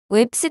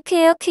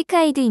웹스퀘어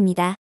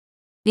퀵가이드입니다.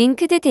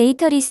 링크드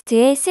데이터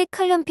리스트의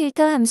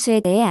setColumnFilter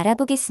함수에 대해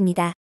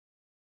알아보겠습니다.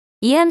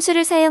 이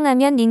함수를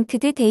사용하면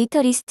링크드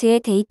데이터 리스트의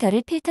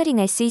데이터를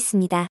필터링할 수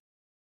있습니다.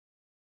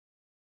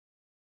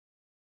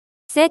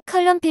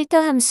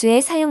 setColumnFilter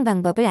함수의 사용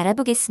방법을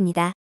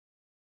알아보겠습니다.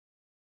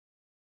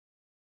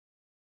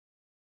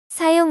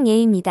 사용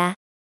예입니다.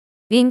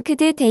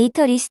 링크드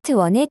데이터 리스트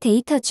 1의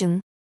데이터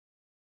중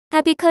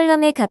합의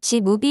컬럼의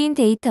값이 무비인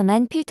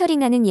데이터만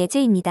필터링하는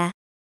예제입니다.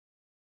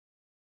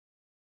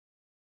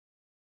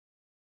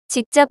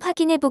 직접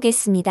확인해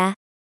보겠습니다.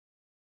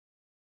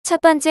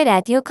 첫 번째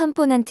라디오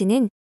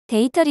컴포넌트는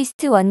데이터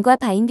리스트 1과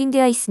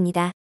바인딩되어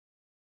있습니다.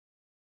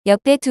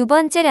 옆에 두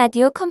번째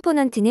라디오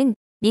컴포넌트는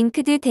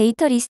링크드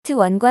데이터 리스트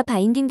 1과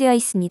바인딩되어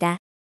있습니다.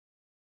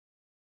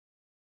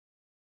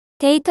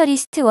 데이터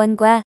리스트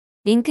 1과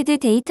링크드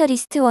데이터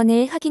리스트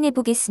 1을 확인해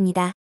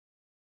보겠습니다.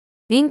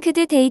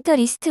 링크드 데이터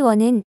리스트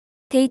 1은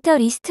데이터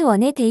리스트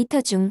 1의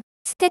데이터 중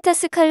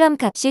스테터스 컬럼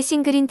값이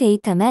싱글인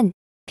데이터만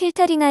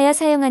필터링하여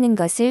사용하는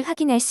것을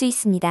확인할 수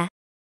있습니다.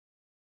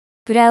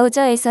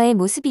 브라우저에서의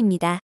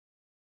모습입니다.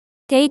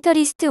 데이터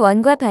리스트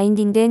 1과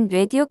바인딩된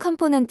라디오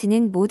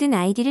컴포넌트는 모든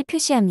아이디를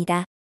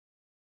표시합니다.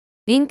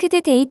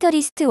 링크드 데이터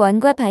리스트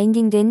 1과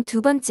바인딩된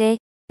두 번째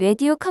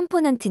라디오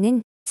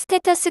컴포넌트는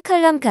스테터스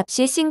컬럼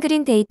값이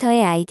싱글인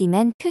데이터의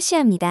아이디만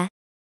표시합니다.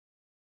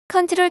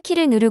 컨트롤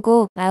키를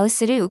누르고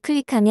마우스를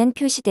우클릭하면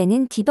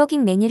표시되는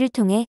디버깅 메뉴를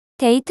통해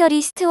데이터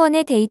리스트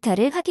 1의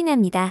데이터를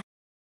확인합니다.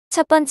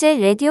 첫 번째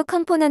라디오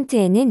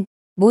컴포넌트에는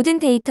모든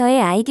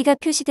데이터의 아이디가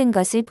표시된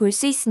것을 볼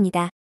수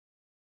있습니다.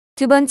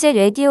 두 번째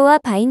라디오와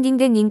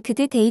바인딩된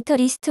링크드 데이터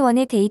리스트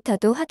 1의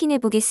데이터도 확인해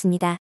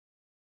보겠습니다.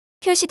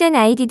 표시된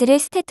아이디들의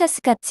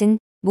스테터스 값은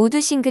모두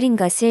싱글인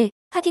것을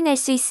확인할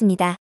수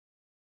있습니다.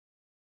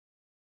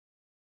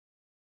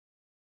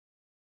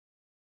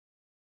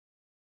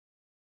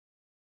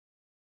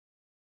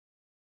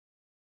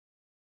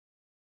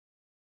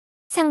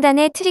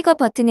 상단의 트리거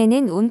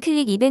버튼에는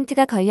온클릭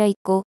이벤트가 걸려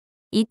있고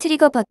이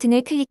트리거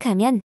버튼을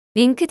클릭하면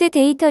링크드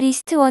데이터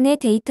리스트 1의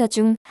데이터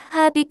중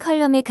하위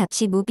컬럼의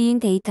값이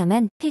무비인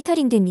데이터만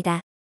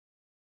필터링됩니다.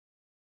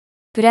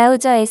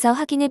 브라우저에서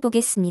확인해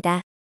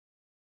보겠습니다.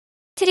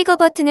 트리거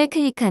버튼을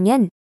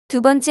클릭하면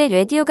두 번째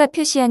라디오가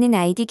표시하는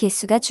아이디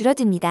개수가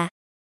줄어듭니다.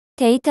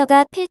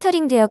 데이터가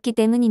필터링 되었기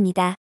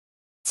때문입니다.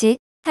 즉,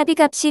 합의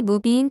값이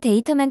무비인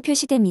데이터만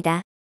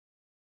표시됩니다.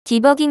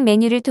 디버깅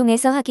메뉴를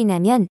통해서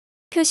확인하면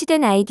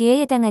표시된 아이디에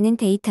해당하는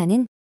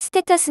데이터는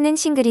스테터스는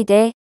싱글이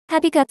돼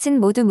합의 값은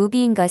모두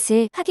무비인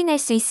것을 확인할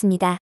수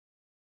있습니다.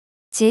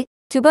 즉,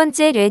 두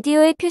번째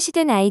라디오에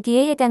표시된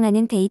아이디에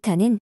해당하는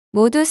데이터는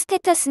모두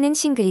스테터스는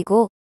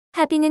싱글이고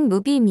합의는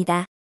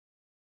무비입니다.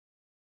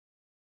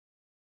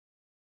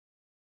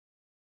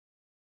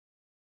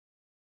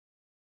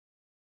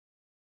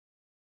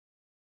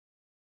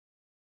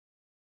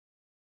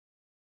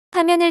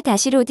 화면을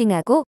다시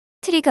로딩하고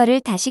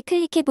트리거를 다시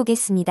클릭해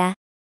보겠습니다.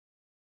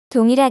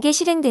 동일하게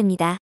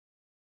실행됩니다.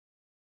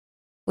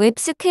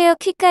 웹스퀘어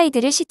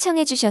퀵가이드를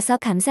시청해 주셔서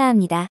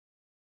감사합니다.